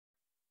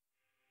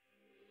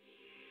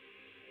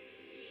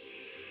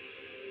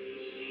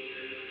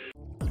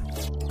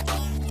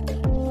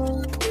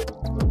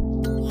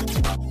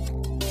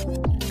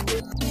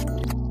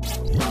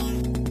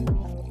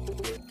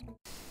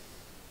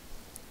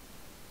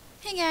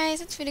Hey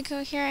guys, it's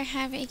Voodo here. I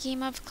have a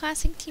game of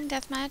classic team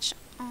deathmatch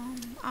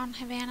on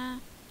Havana.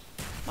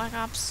 Black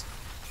Ops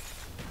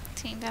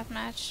team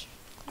deathmatch.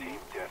 Team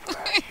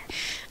deathmatch.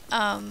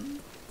 um,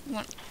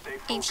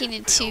 18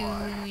 and 2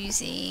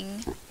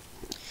 using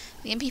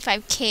the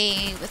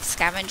MP5K with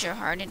scavenger,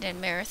 hardened, and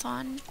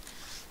marathon.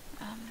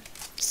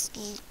 It's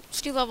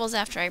 2 levels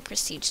after I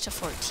prestige to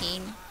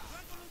 14.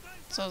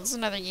 So this is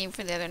another game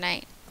for the other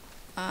night.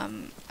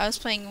 I was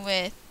playing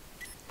with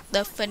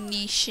the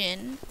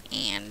Phoenician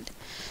and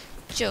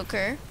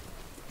Joker.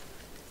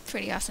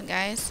 Pretty awesome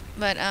guys.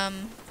 But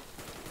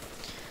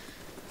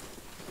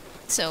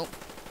so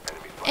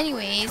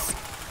anyways,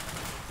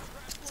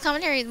 this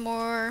commentary is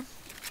more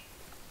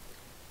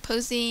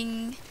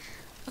posing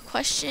a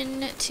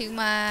question to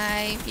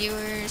my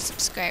viewers,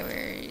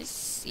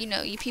 subscribers, you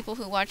know, you people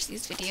who watch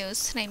these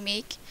videos that I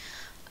make.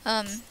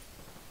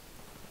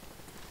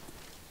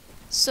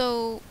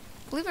 So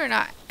believe it or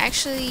not, I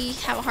actually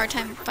have a hard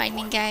time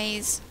finding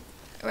guys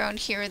around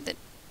here that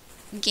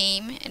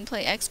game and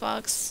play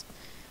Xbox.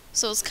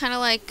 So it's kind of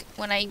like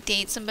when I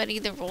date somebody,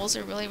 the roles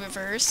are really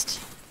reversed.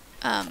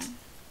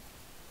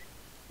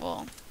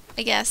 Well,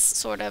 I guess,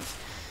 sort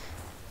of.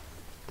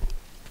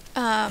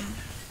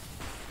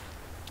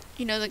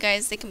 You know, the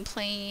guys, they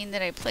complain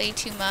that I play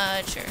too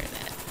much, or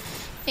that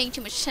I'm paying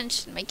too much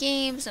attention to my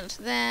games and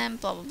to them,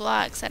 blah blah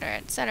blah, etc,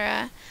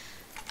 etc.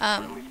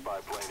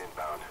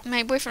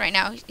 My boyfriend right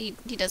now,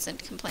 he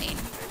doesn't complain,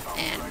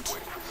 and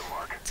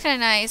it's kind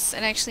of nice.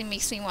 It actually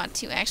makes me want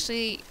to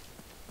actually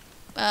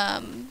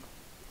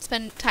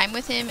spend time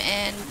with him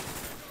and,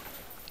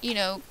 you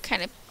know,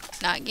 kind of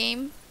not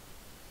game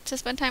to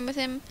spend time with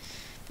him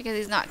because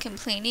he's not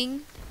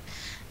complaining.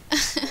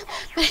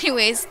 But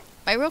anyways,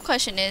 my real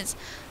question is,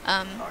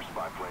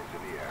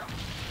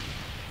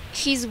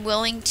 he's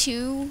willing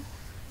to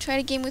try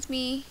to game with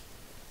me,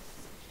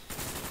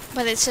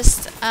 but it's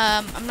just,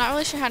 I'm not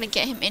really sure how to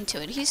get him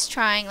into it. He's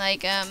trying,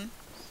 like,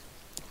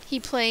 he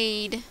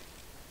played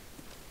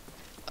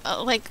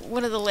like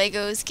one of the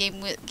Legos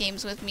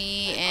games with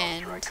me,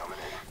 and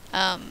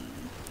I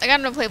got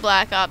him to play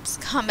Black Ops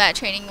combat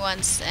training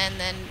once, and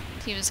then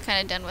he was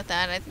kind of done with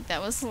that. I think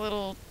that was a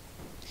little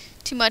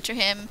too much for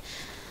him.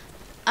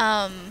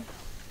 And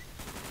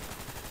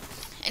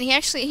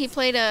he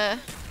played a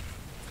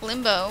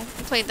Limbo.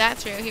 He played that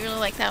through. He really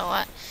liked that a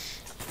lot.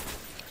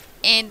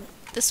 And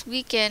this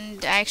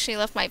weekend, I actually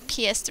left my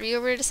PS3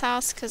 over at his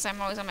house because I'm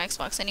always on my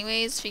Xbox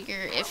anyways.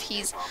 Figure if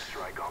he's,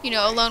 you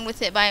know, alone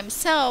with it by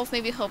himself,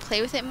 maybe he'll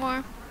play with it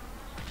more.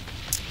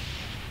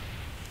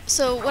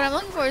 So what I'm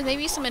looking for is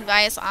maybe some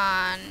advice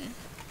on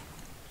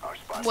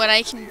what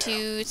I can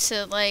do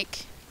to,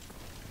 like,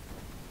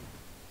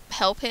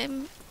 help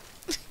him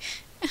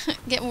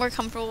get more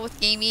comfortable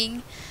with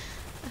gaming,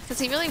 because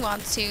he really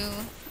wants to.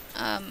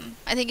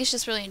 I think he's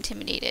just really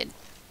intimidated.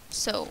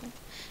 So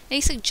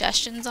any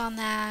suggestions on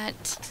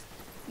that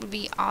would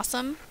be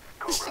awesome.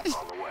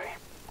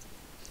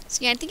 So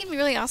yeah, I think it'd be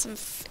really awesome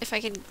if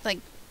I could, like,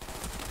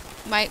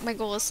 my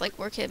goal is to, like,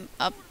 work him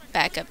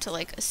back up to,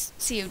 like, a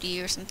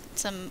COD or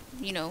some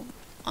you know,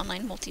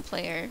 online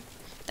multiplayer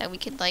that we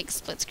could, like,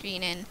 split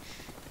screen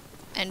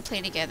and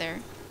play together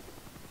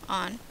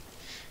on.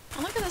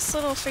 Oh, look at this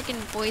little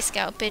freaking Boy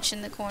Scout bitch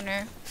in the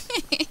corner.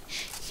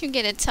 You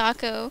get a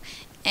taco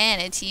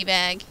and a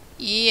teabag.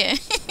 Yeah.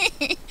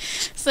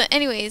 So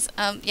anyways,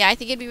 yeah, I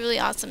think it'd be really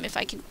awesome if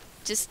I could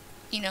just,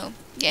 you know,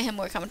 get him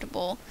more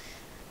comfortable.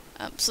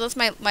 So that's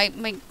my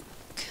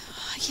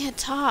I can't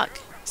talk.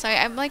 Sorry,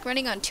 I'm, like,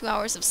 running on 2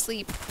 hours of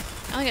sleep.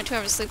 I only got 2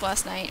 hours of sleep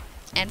last night,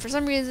 and for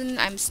some reason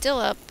I'm still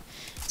up.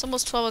 It's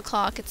almost 12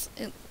 o'clock. It's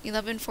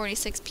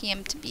 11:46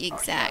 p.m. to be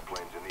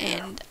exact,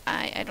 and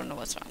I don't know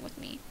what's wrong with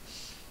me.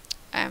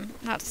 I'm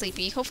not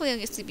sleepy. Hopefully I'll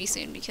get sleepy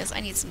soon because I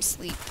need some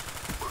sleep.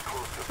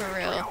 For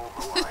real.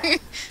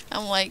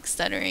 I'm, like,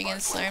 stuttering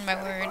and slurring my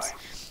words.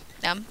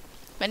 But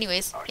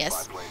anyways,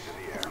 yes.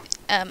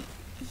 Oh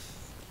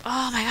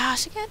my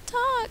gosh, I can't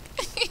talk.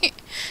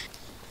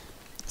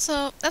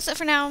 So that's it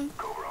for now.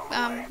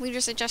 Leave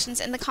your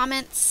suggestions in the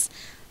comments.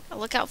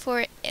 Look out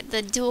for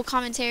the dual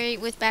commentary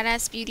with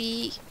Badass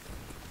Beauty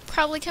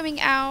probably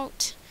coming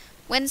out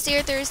Wednesday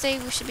or Thursday.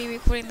 We should be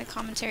recording the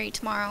commentary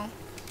tomorrow.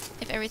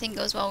 If everything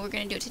goes well, we're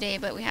going to do it today,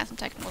 but we have some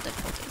technical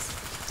difficulties.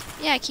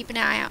 Yeah, keep an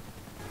eye out.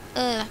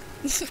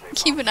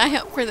 Keep an eye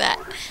out for that.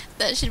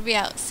 That should be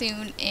out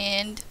soon,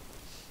 and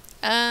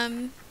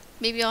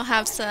maybe I'll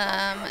have some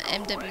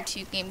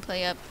MW2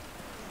 gameplay up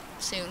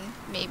soon,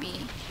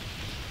 maybe.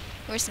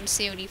 Or some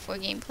COD4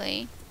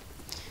 gameplay.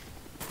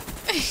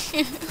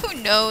 Who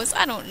knows?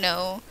 I don't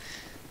know.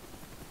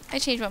 I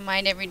change my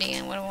mind every day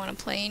on what I want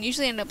to play, and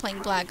usually end up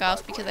playing Black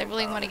Ops because I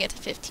really want to get to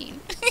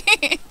 15.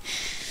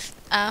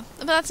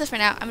 But that's it for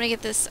now. I'm going to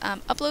get this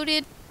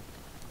uploaded,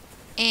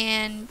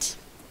 and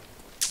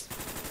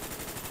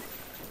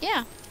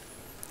yeah,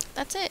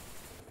 that's it.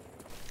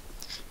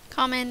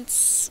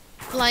 Comments,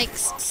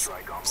 likes,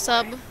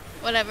 sub,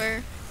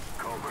 whatever,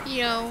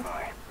 you know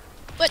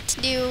what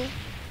to do.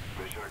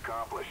 Mission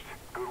accomplished.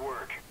 Good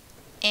work.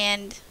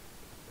 And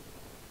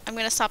I'm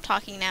gonna stop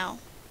talking now.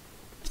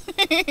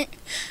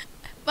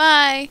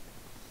 Bye.